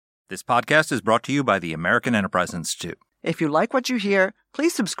This podcast is brought to you by the American Enterprise Institute. If you like what you hear,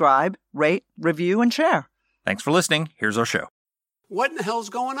 please subscribe, rate, review, and share. Thanks for listening. Here's our show. What in the hell's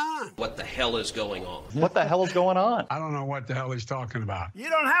going on? What the hell is going on? What the hell is going on? I don't know what the hell he's talking about. You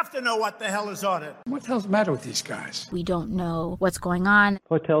don't have to know what the hell is on it. What the hell's the matter with these guys? We don't know what's going on.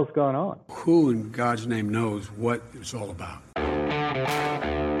 What the hell's going on? Who in God's name knows what it's all about?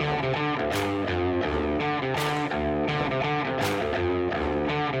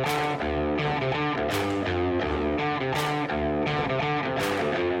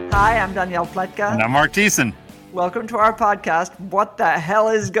 Hi, I'm Danielle Pletka. And I'm Mark Thiessen. Welcome to our podcast, What the Hell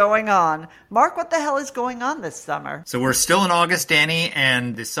is Going On? Mark, what the hell is going on this summer? So we're still in August, Danny,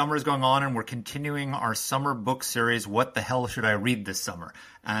 and the summer is going on, and we're continuing our summer book series, What the Hell Should I Read This Summer?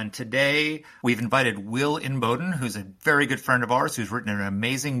 And today we've invited Will Inboden, who's a very good friend of ours, who's written an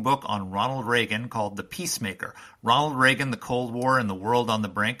amazing book on Ronald Reagan called The Peacemaker. Ronald Reagan, the Cold War, and the World on the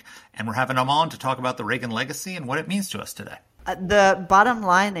Brink. And we're having him on to talk about the Reagan legacy and what it means to us today. The bottom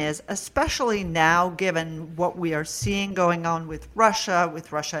line is, especially now, given what we are seeing going on with Russia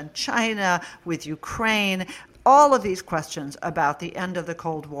and China, with Ukraine, all of these questions about the end of the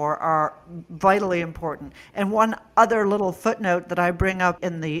Cold War are vitally important. And one other little footnote that I bring up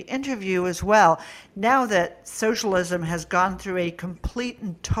in the interview as well, now that socialism has gone through a complete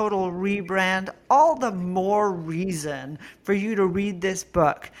and total rebrand, all the more reason for you to read this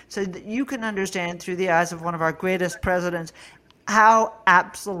book so that you can understand through the eyes of one of our greatest presidents how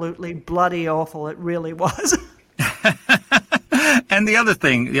absolutely bloody awful it really was. And the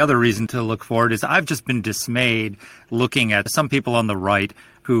other reason to look forward is I've just been dismayed looking at some people on the right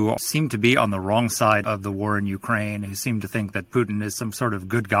who seem to be on the wrong side of the war in Ukraine, who seem to think that Putin is some sort of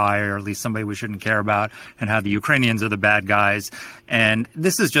good guy, or at least somebody we shouldn't care about, and how the Ukrainians are the bad guys. And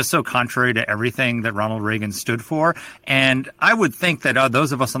this is just so contrary to everything that Ronald Reagan stood for. And I would think that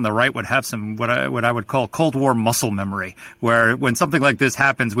those of us on the right would have some what I would call Cold War muscle memory, where when something like this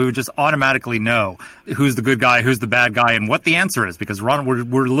happens, we would just automatically know who's the good guy, who's the bad guy, and what the answer is. Because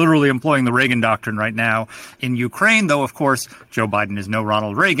we're literally employing the Reagan doctrine right now in Ukraine, though, of course, Joe Biden is no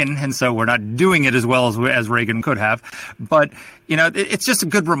Ronald Reagan, and so we're not doing it as well as Reagan could have. But, you know, it's just a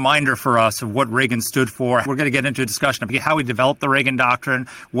good reminder for us of what Reagan stood for. We're going to get into a discussion of how he developed the Reagan doctrine,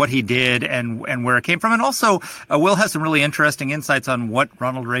 what he did, and where it came from. And also, Will has some really interesting insights on what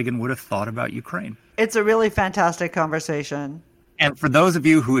Ronald Reagan would have thought about Ukraine. It's a really fantastic conversation. And for those of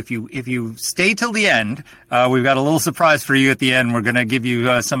you who, if you stay till the end, we've got a little surprise for you at the end. We're going to give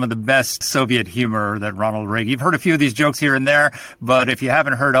you some of the best Soviet humor that Ronald Reagan. You've heard a few of these jokes here and there, but if you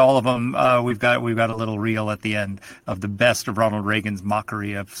haven't heard all of them, we've got a little reel at the end of the best of Ronald Reagan's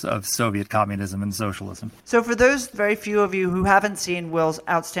mockery of Soviet communism and socialism. So for those very few of you who haven't seen Will's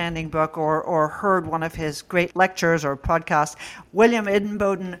outstanding book or heard one of his great lectures or podcasts, William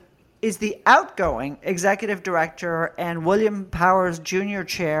Inboden is the outgoing executive director and William Powers Jr.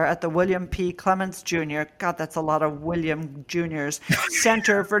 chair at the William P. Clements Jr. God, that's a lot of William Jr.'s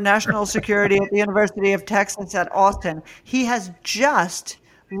Center for National Security at the University of Texas at Austin. He has just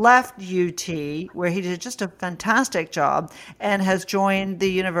left UT, where he did just a fantastic job, and has joined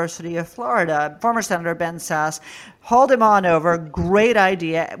the University of Florida. Former Senator Ben Sasse hauled him on over. Great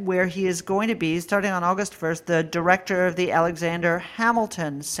idea, where he is going to be, starting on August 1st, the director of the Alexander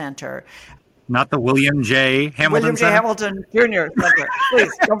Hamilton Center. Not the William J. Hamilton William J. Center? Hamilton Jr. Center.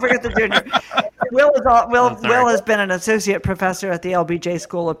 Please, don't forget the junior. Will has been an associate professor at the LBJ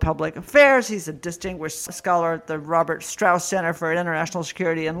School of Public Affairs. He's a distinguished scholar at the Robert Strauss Center for International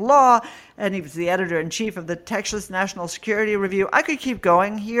Security and Law, and he was the editor-in-chief of the Texas National Security Review. I could keep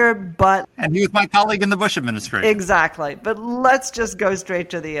going here, but... And he was my colleague in the Bush administration. Exactly. But let's just go straight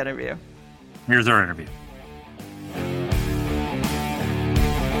to the interview. Here's our interview.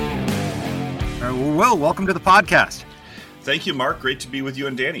 Will, welcome to the podcast. Thank you, Mark. Great to be with you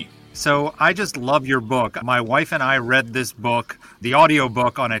and Danny. So I just love your book. My wife and I read this book, the audio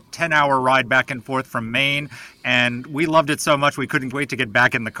book, on a 10-hour ride back and forth from Maine, and we loved it so much we couldn't wait to get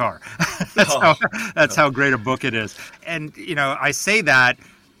back in the car. That's how great a book it is. And, you know, I say that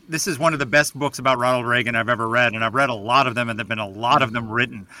this is one of the best books about Ronald Reagan I've ever read, and I've read a lot of them, and there have been a lot of them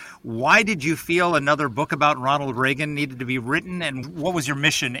written. Why did you feel another book about Ronald Reagan needed to be written, and what was your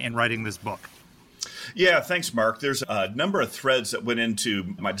mission in writing this book? Yeah, thanks, Mark. There's a number of threads that went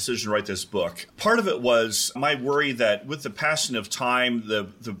into my decision to write this book. Part of it was my worry that with the passing of time,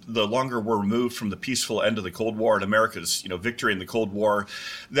 the longer we're removed from the peaceful end of the Cold War and America's victory in the Cold War,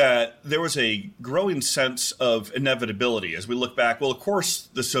 that there was a growing sense of inevitability as we look back. Well, of course,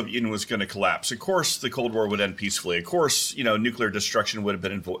 the Soviet Union was going to collapse. Of course, the Cold War would end peacefully. Of course, nuclear destruction would have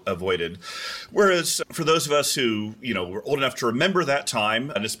been avoided. Whereas for those of us who were old enough to remember that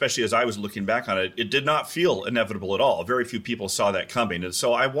time, and especially as I was looking back on it, it did not feel inevitable at all. Very few people saw that coming. And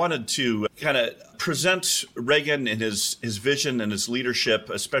so I wanted to kind of present Reagan and his vision and his leadership,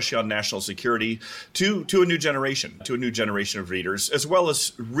 especially on national security, to a new generation of readers, as well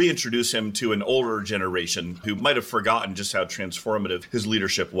as reintroduce him to an older generation who might have forgotten just how transformative his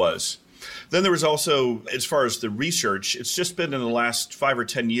leadership was. Then there was also, as far as the research, it's just been in the last 5 or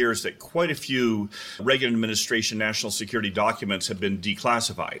 10 years that quite a few Reagan administration national security documents have been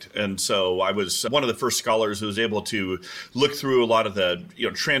declassified. And so I was one of the first scholars who was able to look through a lot of the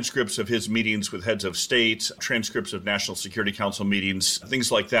transcripts of his meetings with heads of state, transcripts of National Security Council meetings,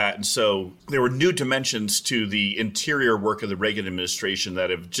 things like that. And so there were new dimensions to the interior work of the Reagan administration that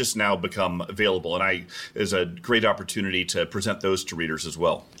have just now become available. And is a great opportunity to present those to readers as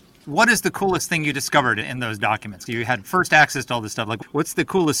well. What is the coolest thing you discovered in those documents? You had first access to all this stuff. Like, what's the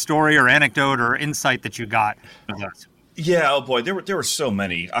coolest story or anecdote or insight that you got from those? Yeah, oh boy, there were so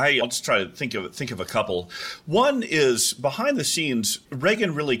many. I'll just try to think of a couple. One is behind the scenes,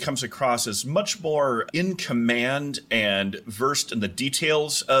 Reagan really comes across as much more in command and versed in the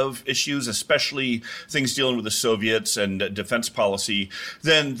details of issues, especially things dealing with the Soviets and defense policy,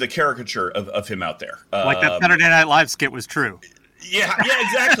 than the caricature of him out there. Like that Saturday Night Live skit was true. Yeah,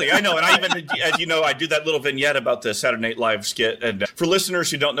 exactly. I know. And I even, as you know, I do that little vignette about the Saturday Night Live skit. And for listeners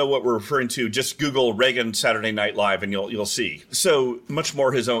who don't know what we're referring to, just Google Reagan Saturday Night Live and you'll see. So much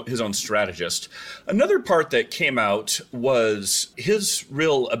more his own strategist. Another part that came out was his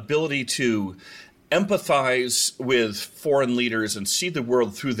real ability to empathize with foreign leaders and see the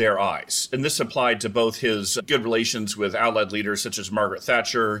world through their eyes. And this applied to both his good relations with allied leaders such as Margaret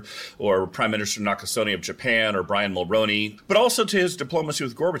Thatcher or Prime Minister Nakasone of Japan or Brian Mulroney, but also to his diplomacy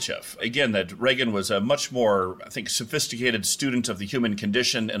with Gorbachev. Again, that Reagan was a much more, I think, sophisticated student of the human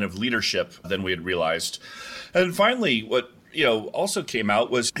condition and of leadership than we had realized. And finally, what also came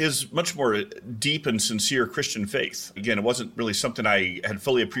out was his much more deep and sincere Christian faith. Again, it wasn't really something I had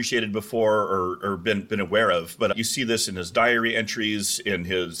fully appreciated before or been aware of, but you see this in his diary entries, in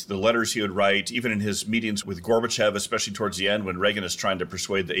the letters he would write, even in his meetings with Gorbachev, especially towards the end when Reagan is trying to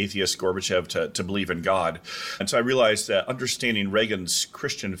persuade the atheist Gorbachev to believe in God. And so I realized that understanding Reagan's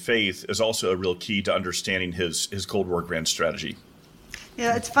Christian faith is also a real key to understanding his Cold War grand strategy.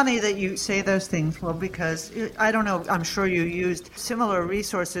 Yeah, it's funny that you say those things, Will, because I don't know, I'm sure you used similar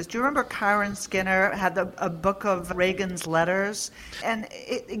resources. Do you remember Karen Skinner had a book of Reagan's letters? And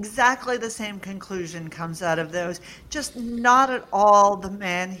exactly the same conclusion comes out of those. Just not at all the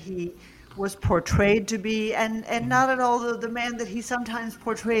man he was portrayed to be, and not at all the man that he sometimes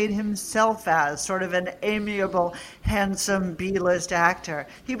portrayed himself as, sort of an amiable, handsome B-list actor.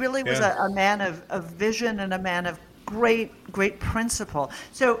 He really was a man of vision and a man of great principle.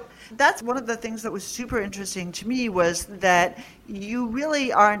 So that's one of the things that was super interesting to me, was that you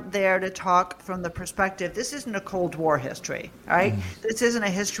really aren't there to talk from the perspective, this isn't a Cold War history, right? This isn't a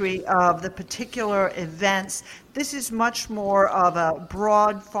history of the particular events. This is much more of a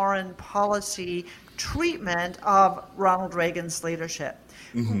broad foreign policy treatment of Ronald Reagan's leadership.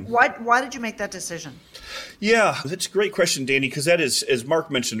 Why did you make that decision? Yeah, that's a great question, Danny, because that is, as Mark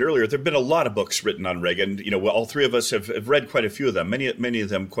mentioned earlier, there have been a lot of books written on Reagan. All three of us have read quite a few of them, many of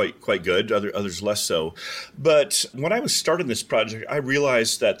them quite good, others less so. But when I was starting this project, I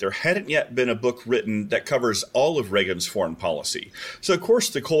realized that there hadn't yet been a book written that covers all of Reagan's foreign policy. So, of course,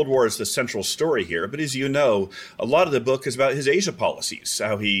 the Cold War is the central story here. But as you know, a lot of the book is about his Asia policies,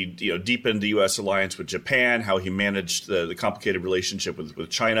 how he deepened the U.S. alliance with Japan, how he managed the complicated relationship with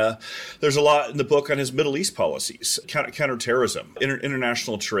China. There's a lot in the book on his Middle East policies, counterterrorism,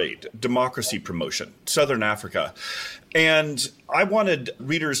 international trade, democracy promotion, Southern Africa. And I wanted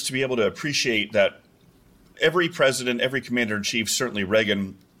readers to be able to appreciate that every president, every commander-in-chief, certainly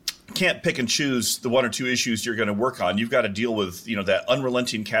Reagan, can't pick and choose the one or two issues you're going to work on. You've got to deal with, that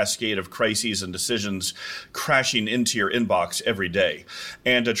unrelenting cascade of crises and decisions crashing into your inbox every day.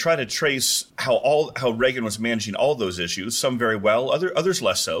 And to try to trace how Reagan was managing all those issues, some very well, others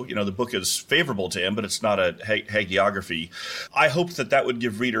less so. The book is favorable to him, but it's not a hagiography. I hope that would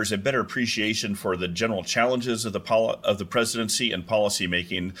give readers a better appreciation for the general challenges of the presidency and policy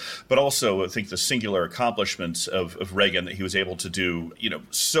making, but also I think the singular accomplishments of Reagan, that he was able to do,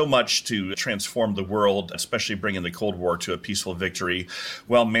 so much much to transform the world, especially bringing the Cold War to a peaceful victory,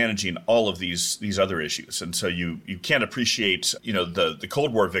 while managing all of these other issues. And so you can't appreciate, the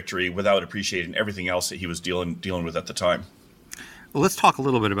Cold War victory without appreciating everything else that he was dealing with at the time. Well, let's talk a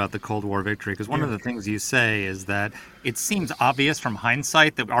little bit about the Cold War victory, because one of the things you say is that it seems obvious from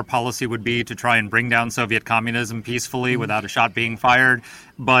hindsight that our policy would be to try and bring down Soviet communism peacefully without a shot being fired.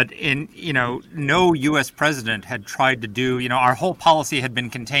 But no U.S. president had tried to do, our whole policy had been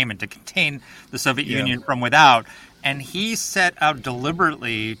containment, to contain the Soviet Union from without. And he set out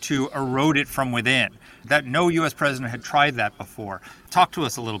deliberately to erode it from within. That no U.S. president had tried that before. Talk to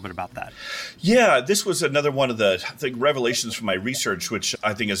us a little bit about that. Yeah, this was another one of the revelations from my research, which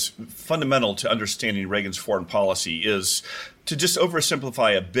I think is fundamental to understanding Reagan's foreign policy, is to just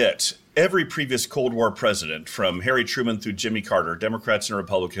oversimplify a bit. Every previous Cold War president, from Harry Truman through Jimmy Carter, Democrats and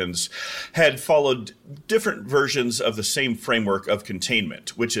Republicans, had followed different versions of the same framework of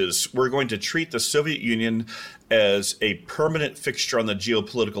containment, which is we're going to treat the Soviet Union as a permanent fixture on the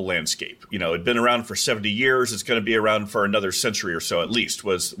geopolitical landscape. It'd been around for 70 years. It's going to be around for another century or so, at least,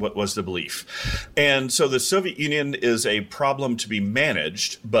 was the belief. And so the Soviet Union is a problem to be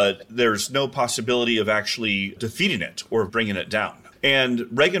managed, but there's no possibility of actually defeating it or bringing it down. And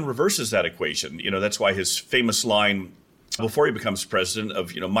Reagan reverses that equation. That's why his famous line before he becomes president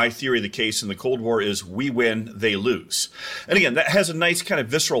of, my theory of the case in the Cold War is we win, they lose. And again, that has a nice kind of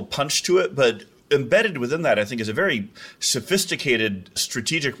visceral punch to it, but embedded within that, I think, is a very sophisticated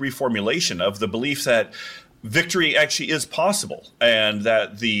strategic reformulation of the belief that victory actually is possible, and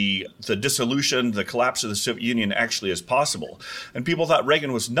that the dissolution, the collapse of the Soviet Union actually is possible. And people thought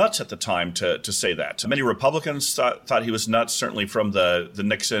Reagan was nuts at the time to say that. Many Republicans thought he was nuts, certainly from the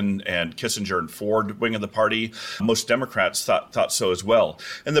Nixon and Kissinger and Ford wing of the party. Most Democrats thought so as well.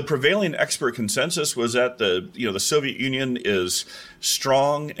 And the prevailing expert consensus was that the Soviet Union is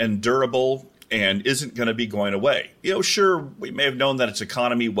strong and durable and isn't going to be going away. Sure, we may have known that its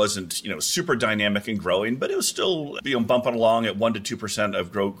economy wasn't, super dynamic and growing, but it was still, bumping along at 1% to 2%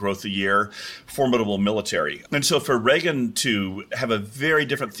 of growth a year, formidable military. And so for Reagan to have a very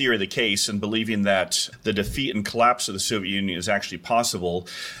different theory of the case and believing that the defeat and collapse of the Soviet Union is actually possible,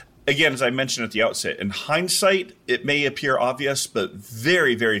 again, as I mentioned at the outset, in hindsight, it may appear obvious, but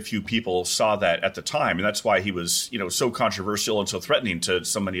very, very few people saw that at the time. And that's why he was, so controversial and so threatening to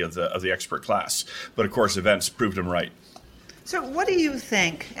so many of the expert class. But of course, events proved him right. So what do you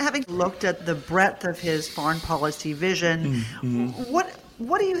think, having looked at the breadth of his foreign policy vision,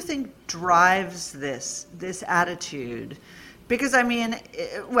 what do you think drives this attitude? Because,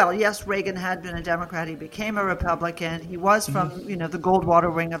 yes, Reagan had been a Democrat. He became a Republican. He was from, the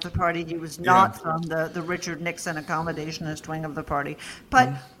Goldwater wing of the party. He was not from the Richard Nixon accommodationist wing of the party.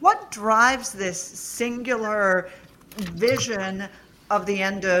 But what drives this singular vision of the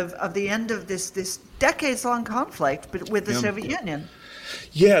end of this decades-long conflict with the Soviet Union?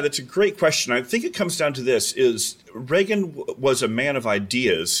 Yeah, that's a great question. I think it comes down to this, is Reagan was a man of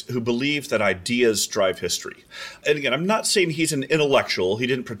ideas who believed that ideas drive history. And again, I'm not saying he's an intellectual. He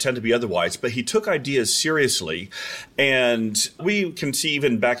didn't pretend to be otherwise, but he took ideas seriously. And we can see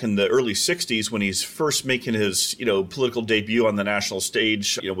even back in the early 60s when he's first making his, political debut on the national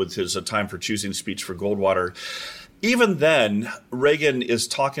stage, with his Time for Choosing speech for Goldwater. Even then, Reagan is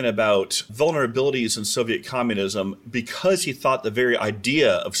talking about vulnerabilities in Soviet communism because he thought the very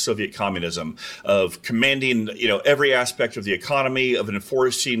idea of Soviet communism, of commanding, every aspect of the economy, of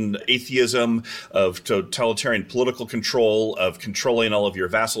enforcing atheism, of totalitarian political control, of controlling all of your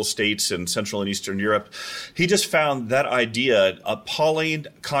vassal states in Central and Eastern Europe. He just found that idea appalling,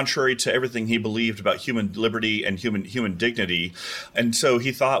 contrary to everything he believed about human liberty and human dignity. And so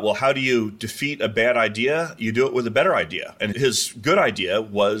he thought, well, how do you defeat a bad idea? You do it with a better idea. And his good idea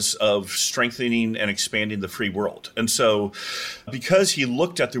was of strengthening and expanding the free world. And so because he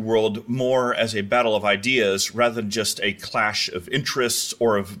looked at the world more as a battle of ideas rather than just a clash of interests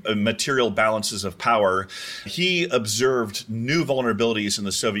or of material balances of power, he observed new vulnerabilities in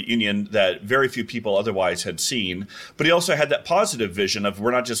the Soviet Union that very few people otherwise had seen. But he also had that positive vision of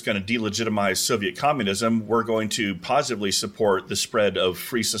we're not just going to delegitimize Soviet communism, we're going to positively support the spread of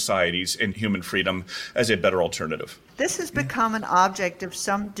free societies and human freedom as a better alternative. This has become an object of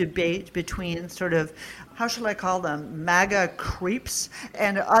some debate between sort of, how shall I call them, MAGA creeps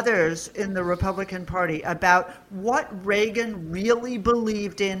and others in the Republican Party about what Reagan really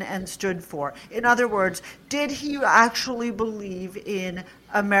believed in and stood for. In other words, did he actually believe in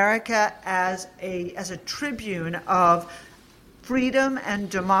America as a tribune of freedom and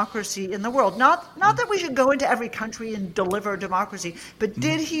democracy in the world? Not that we should go into every country and deliver democracy, but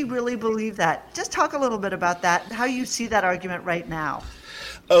did he really believe that? Just talk a little bit about that, how you see that argument right now.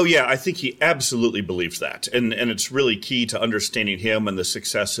 Oh, yeah, I think he absolutely believes that. And it's really key to understanding him and the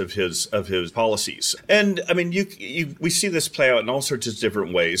success of his policies. And I mean, we see this play out in all sorts of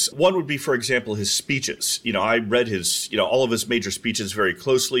different ways. One would be, for example, his speeches. I read his, all of his major speeches very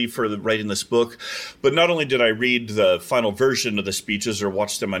closely for writing this book. But not only did I read the final version of the speeches or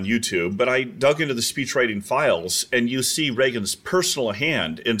watch them on YouTube, but I dug into the speech writing files, and you see Reagan's personal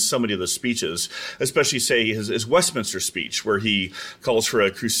hand in so many of the speeches, especially, say, his Westminster speech, where he calls for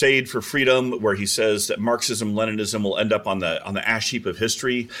a crusade for freedom, where he says that Marxism, Leninism will end up on the ash heap of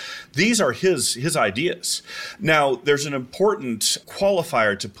history. These are his ideas. Now, there's an important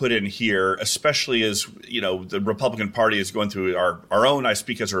qualifier to put in here, especially as the Republican Party is going through our own. I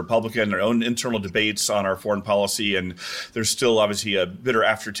speak as a Republican, our own internal debates on our foreign policy, and there's still obviously a bitter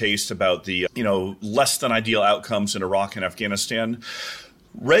aftertaste about the less than ideal outcomes in Iraq and Afghanistan.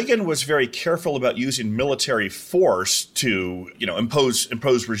 Reagan was very careful about using military force to,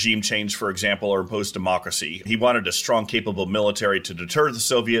 impose regime change, for example, or impose democracy. He wanted a strong, capable military to deter the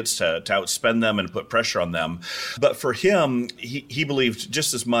Soviets, to outspend them and put pressure on them. But for him, he believed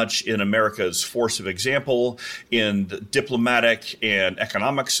just as much in America's force of example, in diplomatic and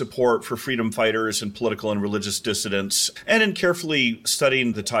economic support for freedom fighters and political and religious dissidents, and in carefully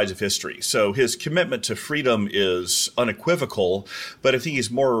studying the tides of history. So his commitment to freedom is unequivocal, but I think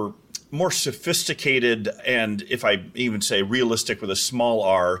he's more sophisticated, and if I even say realistic with a small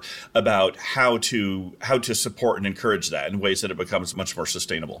r, about how to support and encourage that in ways that it becomes much more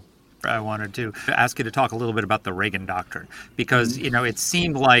sustainable. I wanted to ask you to talk a little bit about the Reagan doctrine, because, it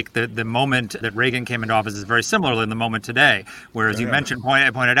seemed like the moment that Reagan came into office is very similar to the moment today, whereas you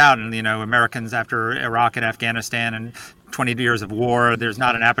pointed out, and, Americans after Iraq and Afghanistan and 20 years of war, there's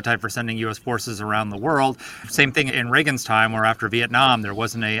not an appetite for sending U.S. forces around the world. Same thing in Reagan's time, where after Vietnam, there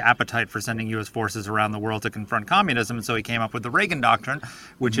wasn't an appetite for sending U.S. forces around the world to confront communism. And so he came up with the Reagan doctrine,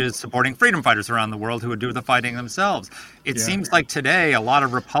 which is supporting freedom fighters around the world who would do the fighting themselves. It seems like today a lot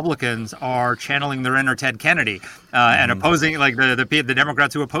of Republicans are channeling their inner Ted Kennedy and opposing, like the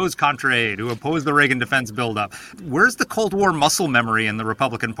Democrats who oppose Contra-Aid, who oppose the Reagan defense buildup. Where's the Cold War muscle memory in the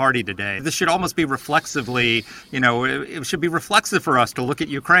Republican Party today? This should almost be reflexively, it should be reflexive for us to look at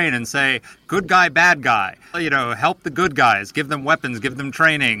Ukraine and say, good guy, bad guy. Help the good guys, give them weapons, give them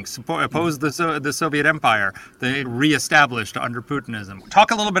training, oppose the Soviet Empire, they reestablished under Putinism. Talk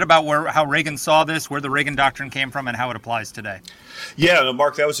a little bit about how Reagan saw this, where the Reagan doctrine came from, and how it applies today. Yeah, no,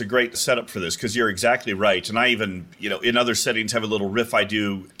 Mark, that was a great setup for this, because you're exactly right. And I even, in other settings have a little riff I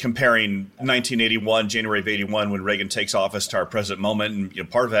do comparing 1981, January of 81, when Reagan takes office, to our present moment. And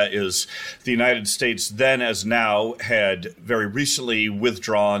part of that is the United States then as now had very recently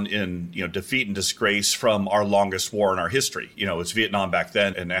withdrawn in defeat and disgrace from our longest war in our history. It's Vietnam back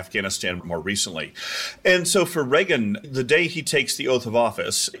then and Afghanistan more recently. And so for Reagan, the day he takes the oath of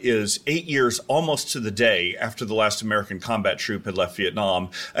office is 8 years almost to the day after the last American combat troop had left Vietnam,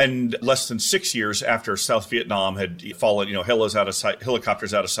 and less than 6 years after South Vietnam had fallen,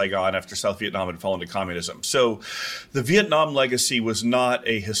 helicopters out of Saigon after South Vietnam had fallen to communism. So the Vietnam legacy was not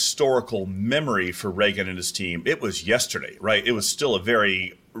a historical memory for Reagan and his team. It was yesterday, right? It was still a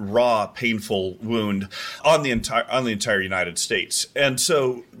very raw, painful wound on the entire United States. And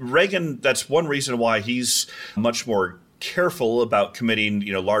so Reagan, that's one reason why he's much more careful about committing,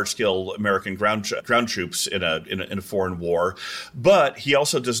 large-scale American ground troops in a foreign war, but he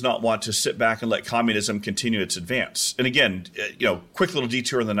also does not want to sit back and let communism continue its advance. And again, quick little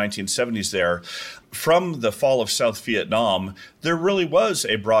detour in the 1970s there. From the fall of South Vietnam, there really was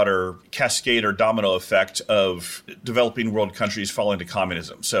a broader cascade or domino effect of developing world countries falling to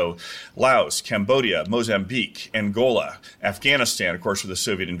communism. So Laos, Cambodia, Mozambique, Angola, Afghanistan, of course, with the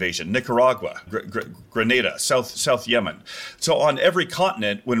Soviet invasion, Nicaragua, Grenada, South Yemen. So on every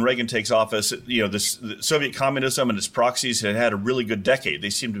continent, when Reagan takes office, the Soviet communism and its proxies had a really good decade. They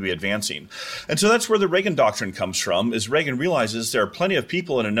seem to be advancing. And so that's where the Reagan doctrine comes from, is Reagan realizes there are plenty of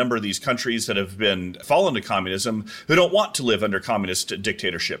people in a number of these countries that have been fallen to communism who don't want to live under communist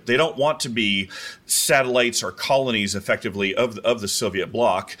dictatorship. They don't want to be satellites or colonies, effectively, of the Soviet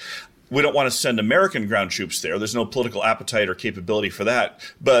bloc. We don't want to send American ground troops there. There's no political appetite or capability for that.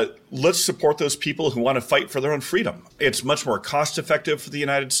 But let's support those people who want to fight for their own freedom. It's much more cost effective for the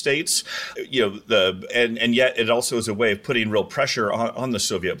United States, and yet it also is a way of putting real pressure on the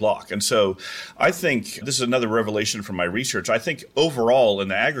Soviet bloc. And so I think this is another revelation from my research. I think overall, in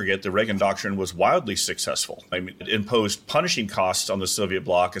the aggregate, the Reagan doctrine was wildly successful. I mean, it imposed punishing costs on the Soviet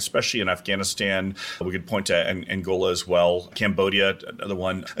bloc, especially in Afghanistan. We could point to Angola as well, Cambodia, another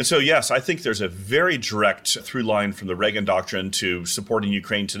one. And so, yes, I think there's a very direct through line from the Reagan doctrine to supporting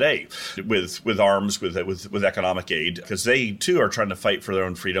Ukraine today. money with arms, with economic aid, because they too are trying to fight for their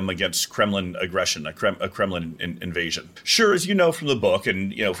own freedom against Kremlin aggression, a Kremlin invasion. Sure, as you know from the book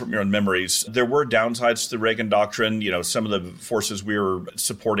and from your own memories, there were downsides to the Reagan doctrine. Some of the forces we were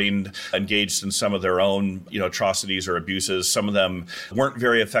supporting engaged in some of their own atrocities or abuses. Some of them weren't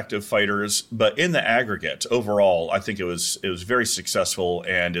very effective fighters, but in the aggregate, overall, I think it was very successful,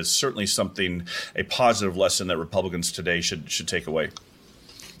 and is certainly a positive lesson that Republicans today should take away.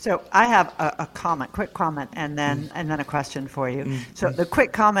 So I have a quick comment, and then a question for you. So the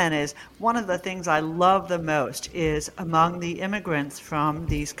quick comment is, one of the things I love the most is among the immigrants from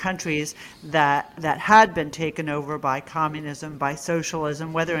these countries that had been taken over by communism, by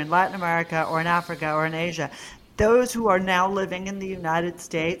socialism, whether in Latin America or in Africa or in Asia, those who are now living in the United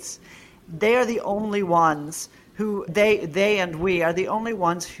States, they are the only ones who they and we are the only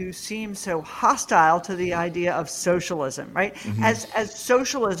ones who seem so hostile to the idea of socialism, right? Mm-hmm. As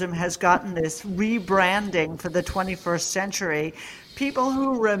socialism has gotten this rebranding for the 21st century, people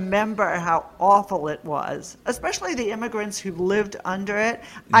who remember how awful it was, especially the immigrants who lived under it,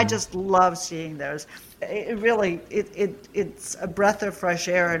 I just love seeing those. It's a breath of fresh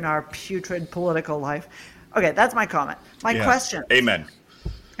air in our putrid political life. Okay, that's my comment. My question. Amen.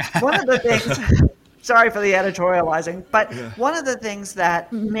 One of the things... Sorry for the editorializing, but one of the things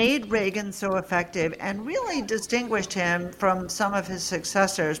that made Reagan so effective and really distinguished him from some of his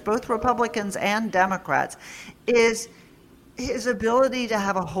successors, both Republicans and Democrats, is his ability to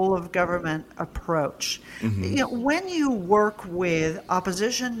have a whole of government approach. Mm-hmm. When you work with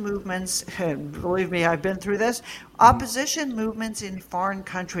opposition movements, and believe me, I've been through this, opposition movements in foreign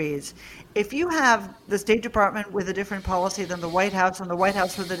countries, if you have the State Department with a different policy than the White House, and the White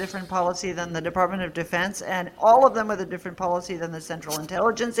House with a different policy than the Department of Defense, and all of them with a different policy than the Central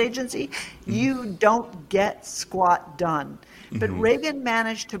Intelligence Agency, you don't get squat done. But Reagan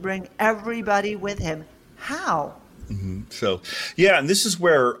managed to bring everybody with him. How? Mm-hmm. So, and this is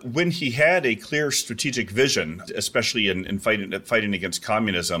where, when he had a clear strategic vision, especially in fighting against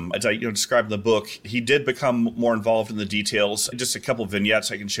communism, as I described in the book, he did become more involved in the details. Just a couple of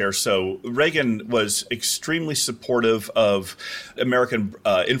vignettes I can share. So Reagan was extremely supportive of American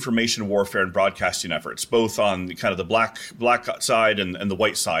information warfare and broadcasting efforts, both on kind of the black side and the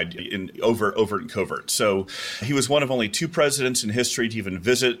white side, in overt and covert. So he was one of only two presidents in history to even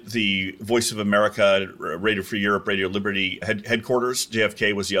visit the Voice of America, Radio Free Europe, Radio Liberty headquarters.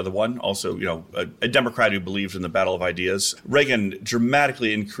 JFK was the other one, also, a Democrat who believed in the battle of ideas. Reagan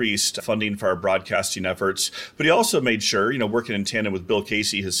dramatically increased funding for our broadcasting efforts, but he also made sure, working in tandem with Bill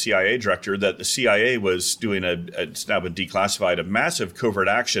Casey, his CIA director, that the CIA was doing it's now been declassified, a massive covert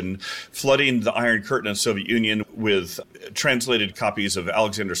action, flooding the Iron Curtain of the Soviet Union with translated copies of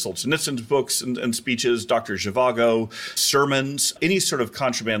Alexander Solzhenitsyn's books and speeches, Dr. Zhivago, sermons, any sort of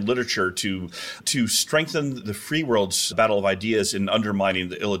contraband literature to strengthen the free world's battle of ideas in undermining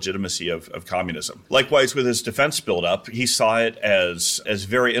the illegitimacy of communism. Likewise, with his defense buildup, he saw it as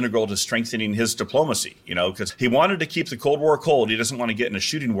very integral to strengthening his diplomacy, because he wanted to keep the Cold War cold. He doesn't want to get in a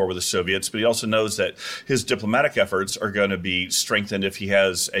shooting war with the Soviets, but he also knows that his diplomatic efforts are going to be strengthened if he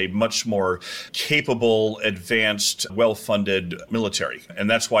has a much more capable, advanced, well-funded military. And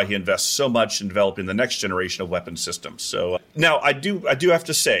that's why he invests so much in developing the next generation of weapon systems. So now I do have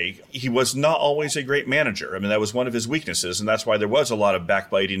to say, he was not always a great manager. I mean, that was one of his weaknesses, and that's why there was a lot of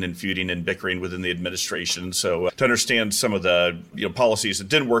backbiting and feuding and bickering within the administration. So to understand some of the policies that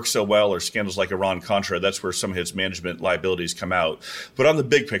didn't work so well, or scandals like Iran-Contra, that's where some of his management liabilities come out. But on the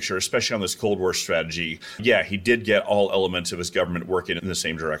big picture, especially on this Cold War strategy, he did get all elements of his government working in the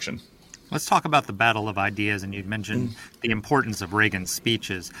same direction. Let's talk about the battle of ideas, and you'd mentioned the importance of Reagan's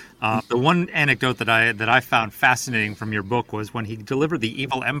speeches. The one anecdote that I found fascinating from your book was when he delivered the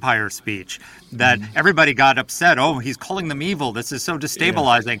Evil Empire speech, that everybody got upset. Oh, he's calling them evil. This is so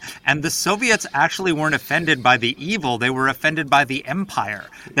destabilizing. Yeah. And the Soviets actually weren't offended by the evil. They were offended by the empire,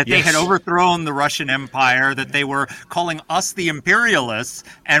 that they had overthrown the Russian Empire, that they were calling us the imperialists,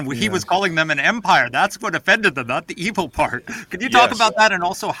 and he was calling them an empire. That's what offended them, not the evil part. Could you talk about that, and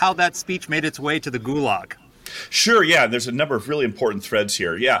also how that speech made its way to the Gulag? Sure, there's a number of really important threads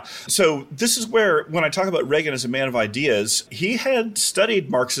here. So this is where, when I talk about Reagan as a man of ideas, he had studied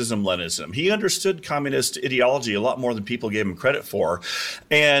Marxism-Leninism. He understood communist ideology a lot more than people gave him credit for.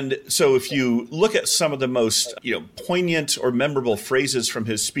 And so if you look at some of the most poignant or memorable phrases from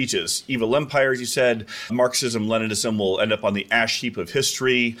his speeches, evil empire, as you said, Marxism-Leninism will end up on the ash heap of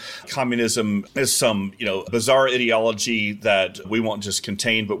history. Communism is some bizarre ideology that we won't just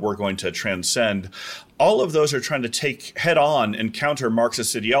contain, but we're going to transcend. all of those are trying to take head on and counter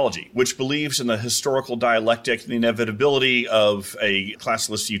Marxist ideology, which believes in the historical dialectic and the inevitability of a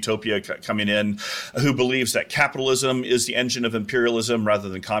classless utopia coming in, who believes that capitalism is the engine of imperialism rather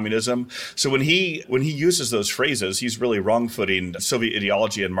than communism. So when he uses those phrases, he's really wrong-footing Soviet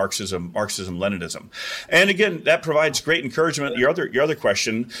ideology and Marxism-Leninism. And again, that provides great encouragement, your other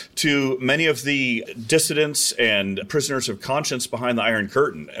question, to many of the dissidents and prisoners of conscience behind the Iron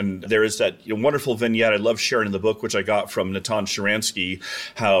Curtain. And there is that wonderful vignette I love sharing in the book, which I got from Natan Sharansky,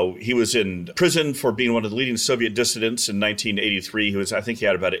 how he was in prison for being one of the leading Soviet dissidents in 1983. I think he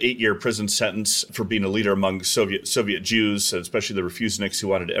had about an 8-year prison sentence for being a leader among Soviet Jews, especially the refuseniks who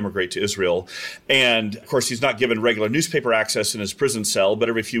wanted to emigrate to Israel. And of course, he's not given regular newspaper access in his prison cell, but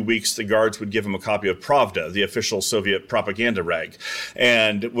every few weeks the guards would give him a copy of Pravda, the official Soviet propaganda rag.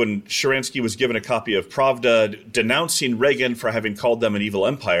 And when Sharansky was given a copy of Pravda denouncing Reagan for having called them an evil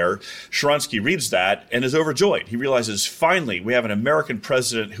empire, Sharansky reads that and is overjoyed. He realizes, finally, we have an American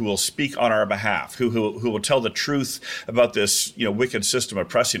president who will speak on our behalf, who will tell the truth about this wicked system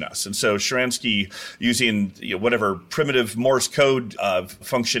oppressing us. And so Sharansky, using whatever primitive Morse code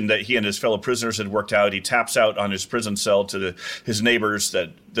function that he and his fellow prisoners had worked out, he taps out on his prison cell to his neighbors that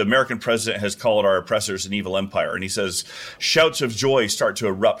the American president has called our oppressors an evil empire. And he says, shouts of joy start to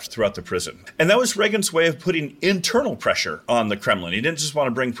erupt throughout the prison. And that was Reagan's way of putting internal pressure on the Kremlin. He didn't just want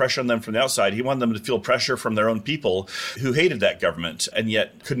to bring pressure on them from the outside. He wanted them to feel pressure from their own people who hated that government and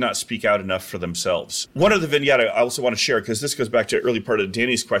yet could not speak out enough for themselves. One of the vignette I also want to share, because this goes back to the early part of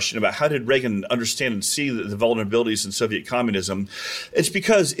Danny's question about how did Reagan understand and see the vulnerabilities in Soviet communism. It's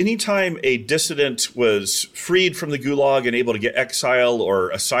because anytime a dissident was freed from the Gulag and able to get exile or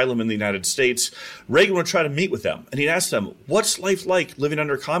asylum in the United States, Reagan would try to meet with them. And he'd ask them, what's life like living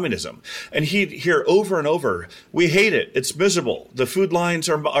under communism? And he'd hear over and over, we hate it. It's miserable. The food lines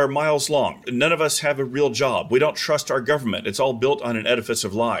are miles long. None of us have a real job. We don't trust our government. It's all built on an edifice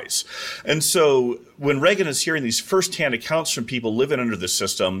of lies. And so when Reagan is hearing these firsthand accounts from people living under the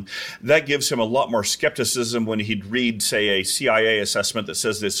system, that gives him a lot more skepticism when he'd read, say, a CIA assessment that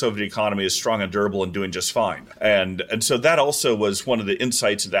says the Soviet economy is strong and durable and doing just fine. And so that also was one of the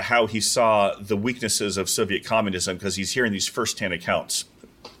insights into how he saw the weaknesses of Soviet communism, because he's hearing these firsthand accounts.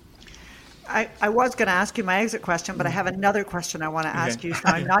 I was going to ask you my exit question, but I have another question I want to ask you, so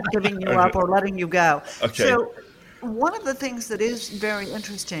I'm not giving you up or letting you go. Okay. So one of the things that is very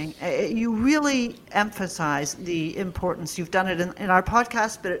interesting, you really emphasize the importance, you've done it in our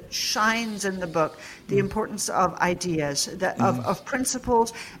podcast, but it shines in the book, the importance of ideas, of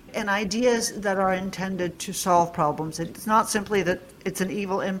principles and ideas that are intended to solve problems. It's not simply that it's an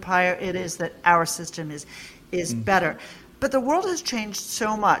evil empire, it is that our system is better. But the world has changed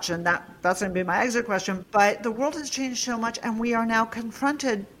so much, and that's going to be my exit question, but the world has changed so much, and we are now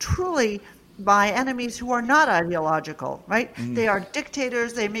confronted truly by enemies who are not ideological, right? They are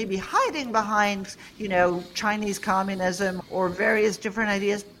dictators. They may be hiding behind, Chinese communism or various different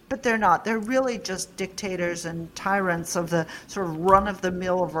ideas, but they're not. They're really just dictators and tyrants of the sort of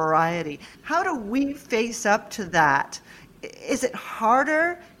run-of-the-mill variety. How do we face up to that? Is it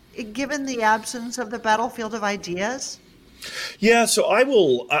harder given the absence of the battlefield of ideas? Yeah, so I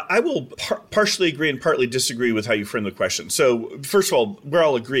will partially agree and partly disagree with how you frame the question. So first of all, where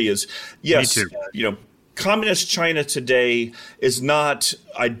I'll agree is, yes, communist China today is not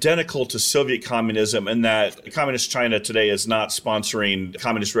identical to Soviet communism in that communist China today is not sponsoring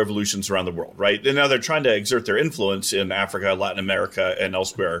communist revolutions around the world, right? And now they're trying to exert their influence in Africa, Latin America, and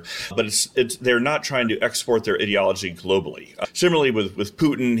elsewhere, but they're not trying to export their ideology globally. Similarly with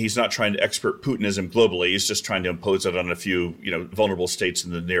Putin, he's not trying to export Putinism globally. He's just trying to impose it on a few, vulnerable states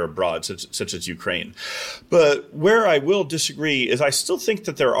in the near abroad, such as Ukraine. But where I will disagree is I still think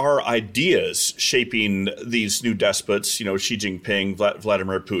that there are ideas shaping these new despots, Xi Jinping,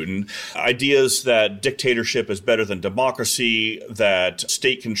 Vladimir Putin, ideas that dictatorship is better than democracy, that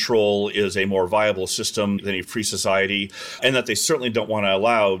state control is a more viable system than a free society, and that they certainly don't want to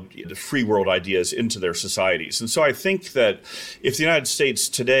allow the free world ideas into their societies. And so I think that if the United States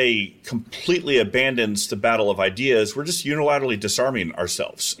today completely abandons the battle of ideas, we're just unilaterally disarming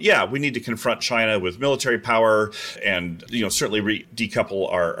ourselves. Yeah, we need to confront China with military power and, certainly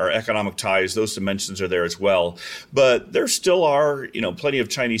decouple our economic ties. Those dimensions are there as well. But there still are, plenty of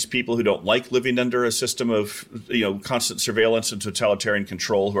Chinese people who don't like living under a system of, constant surveillance and totalitarian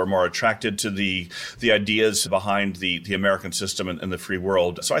control, who are more attracted to the ideas behind the American system and the free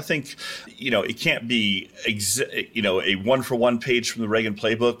world. So I think, it can't be, a one-for-one one page from the Reagan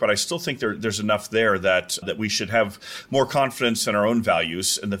playbook, but I still think there's enough there that we should have more confidence in our own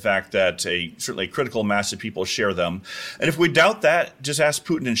values and the fact that certainly a critical mass of people share them. And if we doubt that, just ask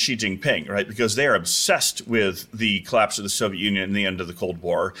Putin and Xi Jinping, right? Because they are obsessed with the collapse of the Soviet Union and the end of the Cold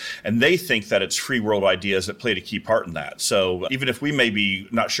War, and they think that it's free world ideas that played a key part in that. So even if we may be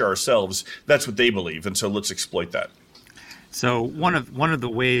not sure ourselves, that's what they believe, and so let's exploit that. So one of the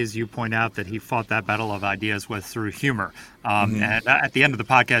ways you point out that he fought that battle of ideas was through humor. And at the end of the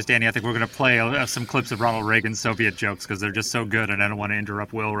podcast, Danny, I think we're going to play some clips of Ronald Reagan's Soviet jokes because they're just so good, and I don't want to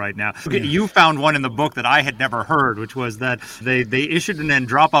interrupt Will right now. Yeah. You found one in the book that I had never heard, which was that they issued an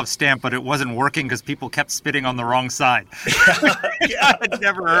end-drop-off stamp, but it wasn't working because people kept spitting on the wrong side. I had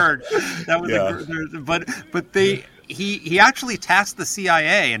never heard. That was he actually tasked the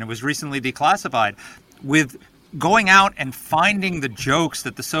CIA, and it was recently declassified, with going out and finding the jokes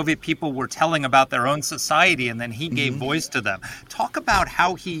that the Soviet people were telling about their own society, and then he gave voice to them. Talk about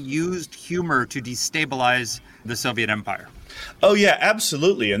how he used humor to destabilize the Soviet Empire. Oh, yeah,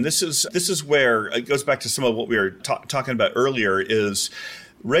 absolutely. And this is where it goes back to some of what we were talking about earlier is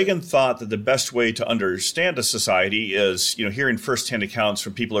Reagan thought that the best way to understand a society is, hearing firsthand accounts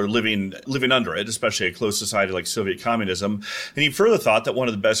from people who are living under it, especially a closed society like Soviet communism. And he further thought that one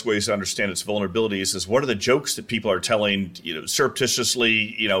of the best ways to understand its vulnerabilities is what are the jokes that people are telling,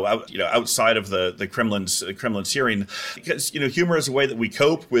 surreptitiously, outside of the Kremlin's hearing. Because, humor is a way that we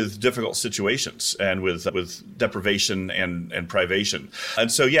cope with difficult situations and with deprivation and privation.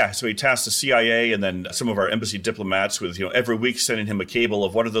 And so he tasked the CIA and then some of our embassy diplomats with, every week sending him a cable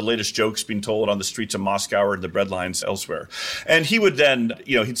of what are the latest jokes being told on the streets of Moscow or in the breadlines elsewhere. And he would then,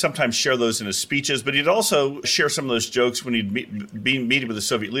 he'd sometimes share those in his speeches, but he'd also share some of those jokes when he'd be meeting with a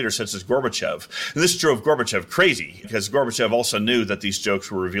Soviet leader such as Gorbachev. And this drove Gorbachev crazy because Gorbachev also knew that these jokes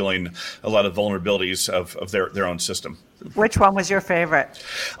were revealing a lot of vulnerabilities of their own system. Which one was your favorite?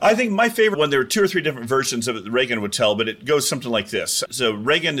 I think my favorite one, there were 2 or 3 different versions of it that Reagan would tell, but it goes something like this. So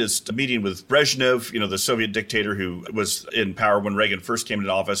Reagan is meeting with Brezhnev, the Soviet dictator who was in power when Reagan first came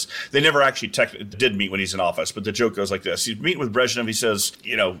into office. They never actually did meet when he's in office, but the joke goes like this. He's meeting with Brezhnev. He says,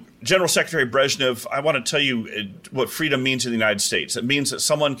 General Secretary Brezhnev, I want to tell you what freedom means in the United States. It means that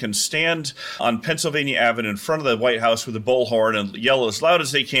someone can stand on Pennsylvania Avenue in front of the White House with a bullhorn and yell as loud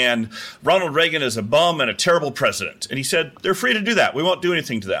as they can, Ronald Reagan is a bum and a terrible president. And he said, they're free to do that. We won't do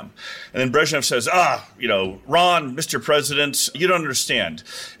anything to them. And then Brezhnev says, Ron, Mr. President, you don't understand.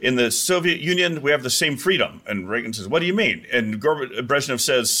 In the Soviet Union, we have the same freedom. And Reagan says, what do you mean? And Brezhnev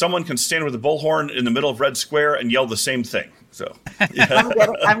says, someone can stand with a bullhorn in the middle of Red Square and yell the same thing. So, yeah.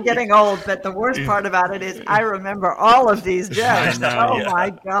 I'm getting old, but the worst part about it is I remember all of these jokes.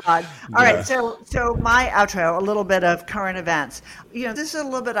 My God. All right, so my outro, a little bit of current events. This is a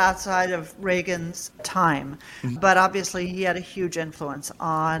little bit outside of Reagan's time, but obviously he had a huge influence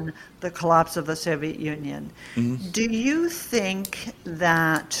on the collapse of the Soviet Union. Do you think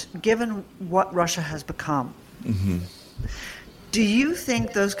that, given what Russia has become, do you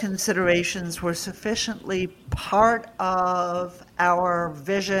think those considerations were sufficiently part of our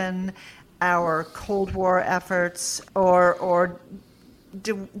vision, our Cold War efforts, or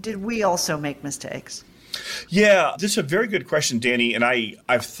did we also make mistakes? Yeah, this is a very good question, Danny, and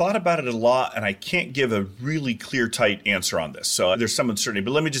I've thought about it a lot, and I can't give a really clear, tight answer on this. So there's some uncertainty,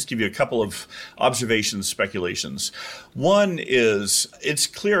 but let me just give you a couple of observations, speculations. One is it's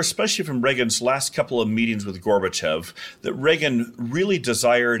clear, especially from Reagan's last couple of meetings with Gorbachev, that Reagan really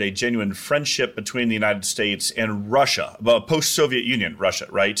desired a genuine friendship between the United States and Russia, post-Soviet Union Russia,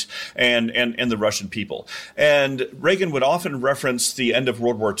 right, and the Russian people. And Reagan would often reference the end of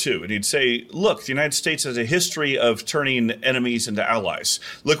World War II, and he'd say, look, the United States has a history of turning enemies into allies.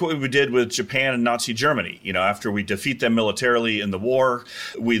 Look what we did with Japan and Nazi Germany. After we defeat them militarily in the war,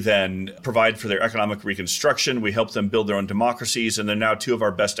 we then provide for their economic reconstruction. We help them build their own democracies, and they're now 2 of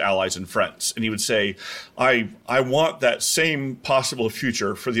our best allies and friends. And he would say, I want that same possible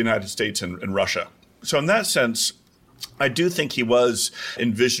future for the United States and Russia. So in that sense, I do think he was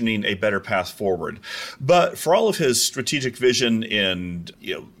envisioning a better path forward. But for all of his strategic vision in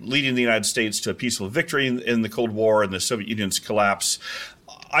leading the United States to a peaceful victory in the Cold War and the Soviet Union's collapse,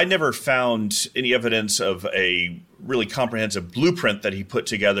 I never found any evidence of a really comprehensive blueprint that he put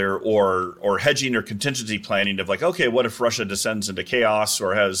together or hedging or contingency planning of like, okay, what if Russia descends into chaos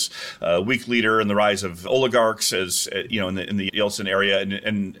or has a weak leader and the rise of oligarchs as in the Yeltsin area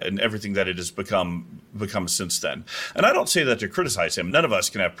and everything that it has become since then. And I don't say that to criticize him. None of us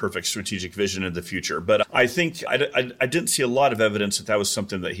can have perfect strategic vision in the future, but I think I didn't see a lot of evidence that was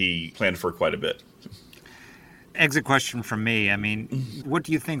something that he planned for quite a bit. Exit question from me. I mean, what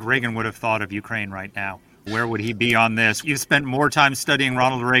do you think Reagan would have thought of Ukraine right now? Where would he be on this? You've spent more time studying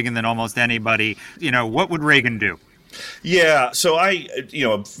Ronald Reagan than almost anybody. What would Reagan do? Yeah. So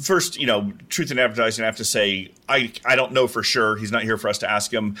first, truth in advertising, I have to say, I don't know for sure. He's not here for us to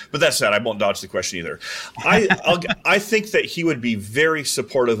ask him. But that said, I won't dodge the question either. I think that he would be very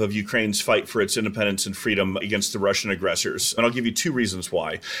supportive of Ukraine's fight for its independence and freedom against the Russian aggressors. And I'll give you two reasons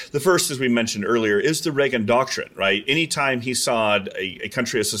why. The first, as we mentioned earlier, is the Reagan doctrine, right? Anytime he saw a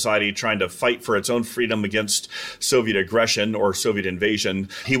country or society trying to fight for its own freedom against Soviet aggression or Soviet invasion,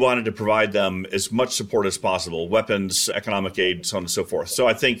 he wanted to provide them as much support as possible, weapons, economic aid, so on and so forth. So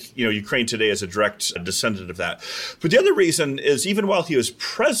I think, Ukraine today is a direct descendant of that. But the other reason is, even while he was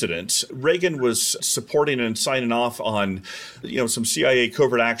president, Reagan was supporting and signing off on, some CIA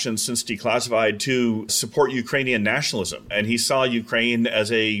covert actions since declassified to support Ukrainian nationalism. And he saw Ukraine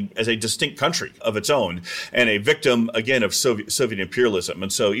as a distinct country of its own and a victim, again, of Soviet imperialism.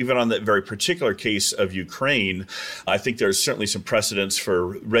 And so even on that very particular case of Ukraine, I think there's certainly some precedence for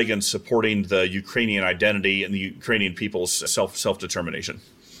Reagan supporting the Ukrainian identity and the Ukrainian people's self-determination.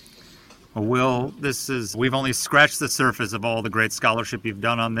 Will, we've only scratched the surface of all the great scholarship you've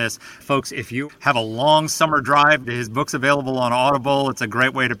done on this. Folks, if you have a long summer drive, his book's available on Audible. It's a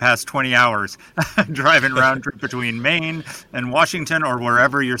great way to pass 20 hours driving round trip between Maine and Washington or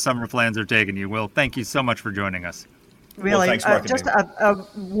wherever your summer plans are taking you. Will, thank you so much for joining us. Really, thanks, Mark, just a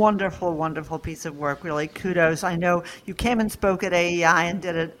wonderful, wonderful piece of work. Really, kudos. I know you came and spoke at AEI and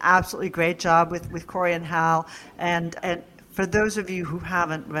did an absolutely great job with Corey and Hal. And for those of you who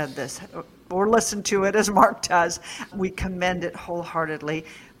haven't read this or listened to it as Mark does, we commend it wholeheartedly.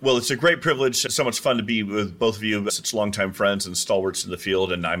 Well, it's a great privilege. It's so much fun to be with both of you, such longtime friends and stalwarts in the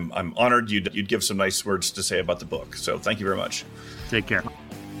field. And I'm honored you'd give some nice words to say about the book. So thank you very much. Take care.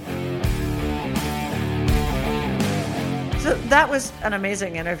 So that was an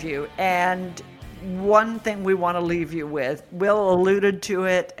amazing interview, and one thing we want to leave you with, Will alluded to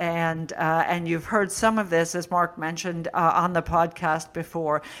it, and you've heard some of this, as Mark mentioned, on the podcast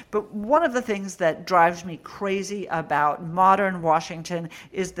before, but one of the things that drives me crazy about modern Washington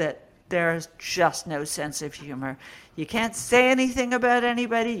is that there's just no sense of humor. You can't say anything about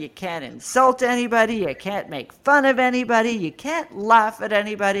anybody, you can't insult anybody, you can't make fun of anybody, you can't laugh at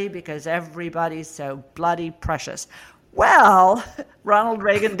anybody because everybody's so bloody precious. Well, Ronald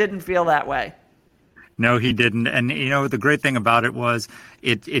Reagan didn't feel that way. No, he didn't. And, the great thing about it was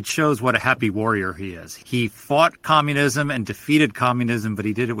it shows what a happy warrior he is. He fought communism and defeated communism, but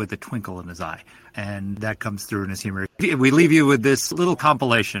he did it with a twinkle in his eye. And that comes through in his humor. We leave you with this little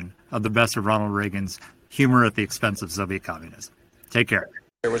compilation of the best of Ronald Reagan's humor at the expense of Soviet communism. Take care.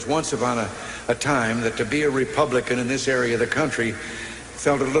 There was once upon a time that to be a Republican in this area of the country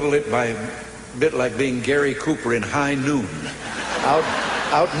felt a little bit like being Gary Cooper in High Noon,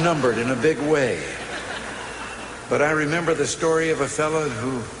 outnumbered in a big way. But I remember the story of a fellow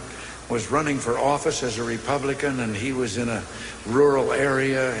who was running for office as a Republican, and he was in a rural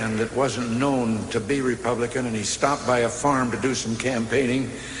area and it wasn't known to be Republican, and he stopped by a farm to do some campaigning.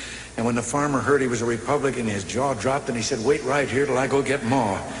 And when the farmer heard he was a Republican, his jaw dropped and he said, "Wait right here till I go get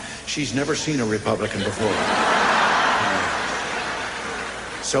Ma. She's never seen a Republican before."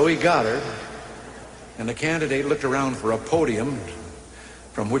 So he got her. And the candidate looked around for a podium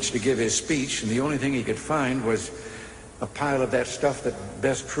from which to give his speech, and the only thing he could find was a pile of that stuff that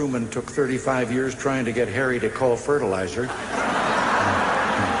Bess Truman took 35 years trying to get Harry to call fertilizer.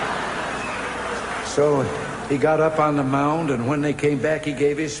 So he got up on the mound, and when they came back, he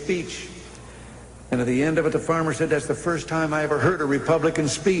gave his speech. And at the end of it, the farmer said, "That's the first time I ever heard a Republican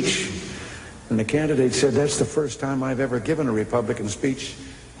speech." And the candidate said, "That's the first time I've ever given a Republican speech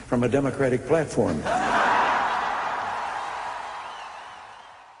from a Democratic platform."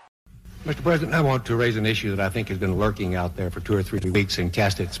 Mr. President, I want to raise an issue that I think has been lurking out there for 2 or 3 weeks and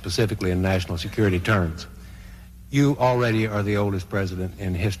cast it specifically in national security terms. You already are the oldest president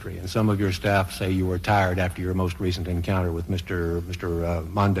in history, and some of your staff say you were tired after your most recent encounter with Mr.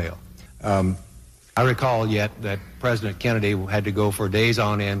 Mondale. I recall yet that President Kennedy had to go for days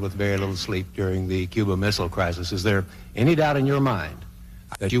on end with very little sleep during the Cuba Missile Crisis. Is there any doubt in your mind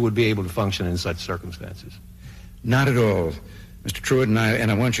that you would be able to function in such circumstances? Not at all, Mr. Truitt,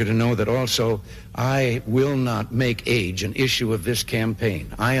 and I want you to know that also I will not make age an issue of this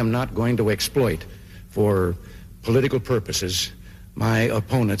campaign. I am not going to exploit for political purposes my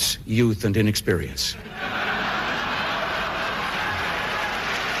opponent's youth and inexperience.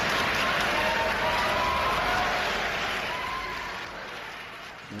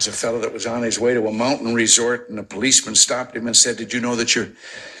 There was a fellow that was on his way to a mountain resort, and a policeman stopped him and said, "Did you know that you're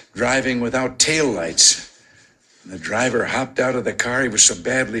driving without taillights?" And the driver hopped out of the car. He was so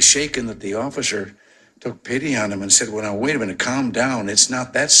badly shaken that the officer took pity on him and said, well, now, wait a minute, calm down. It's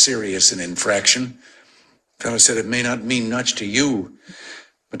not that serious an infraction. The fellow said, it may not mean much to you,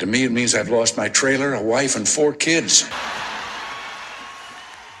 but to me it means I've lost my trailer, a wife, and 4 kids.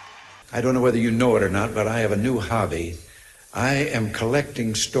 I don't know whether you know it or not, but I have a new hobby. I am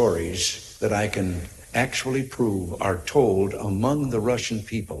collecting stories that I can actually prove are told among the Russian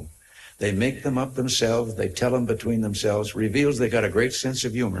people. They make them up themselves, they tell them between themselves, reveals they got a great sense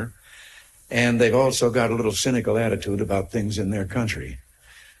of humor, and they've also got a little cynical attitude about things in their country.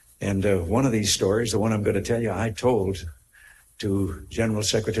 And one of these stories, the one I'm going to tell you, I told to General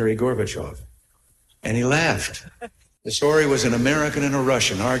Secretary Gorbachev, and he laughed. The story was an American and a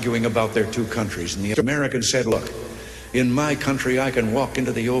Russian arguing about their two countries. And the American said, look, in my country, I can walk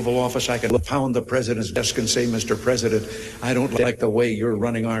into the Oval Office, I can pound the president's desk and say, Mr. President, I don't like the way you're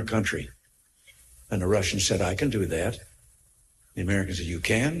running our country. And the Russian said, I can do that. The American said, you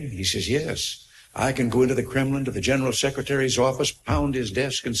can? He says, yes. I can go into the Kremlin to the General Secretary's office, pound his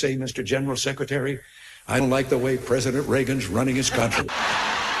desk and say, Mr. General Secretary, I don't like the way President Reagan's running his country.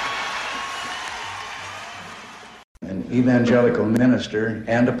 An evangelical minister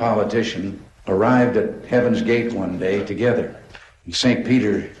and a politician arrived at Heaven's Gate one day together. St.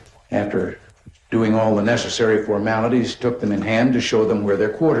 Peter, after doing all the necessary formalities, took them in hand to show them where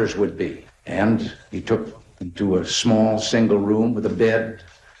their quarters would be. And he took them to a small single room with a bed,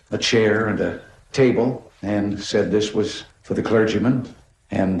 a chair, and a table, and said this was for the clergyman.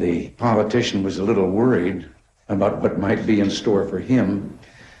 And the politician was a little worried about what might be in store for him.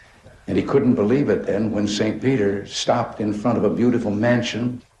 And he couldn't believe it then when St. Peter stopped in front of a beautiful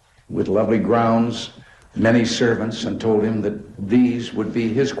mansion with lovely grounds, many servants, and told him that these would be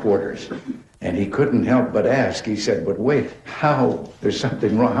his quarters. And he couldn't help but ask. He said, but wait, how? There's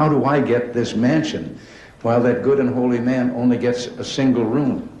something wrong. How do I get this mansion while that good and holy man only gets a single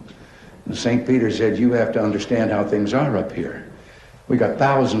room? And St. Peter said, you have to understand how things are up here. We got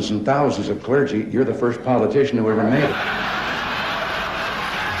thousands and thousands of clergy. You're the first politician who ever made it.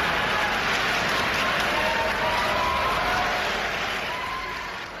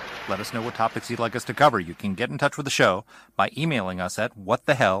 Let us know what topics you'd like us to cover. You can get in touch with the show by emailing us at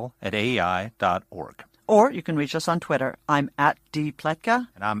whatthehell@aei.org. Or you can reach us on Twitter. I'm at @dpletka.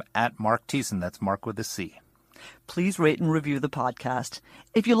 And I'm at Mark Thiessen. That's Mark with a C. Please rate and review the podcast.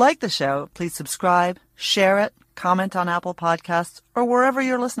 If you like the show, please subscribe, share it, comment on Apple Podcasts, or wherever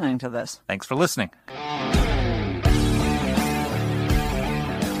you're listening to this. Thanks for listening.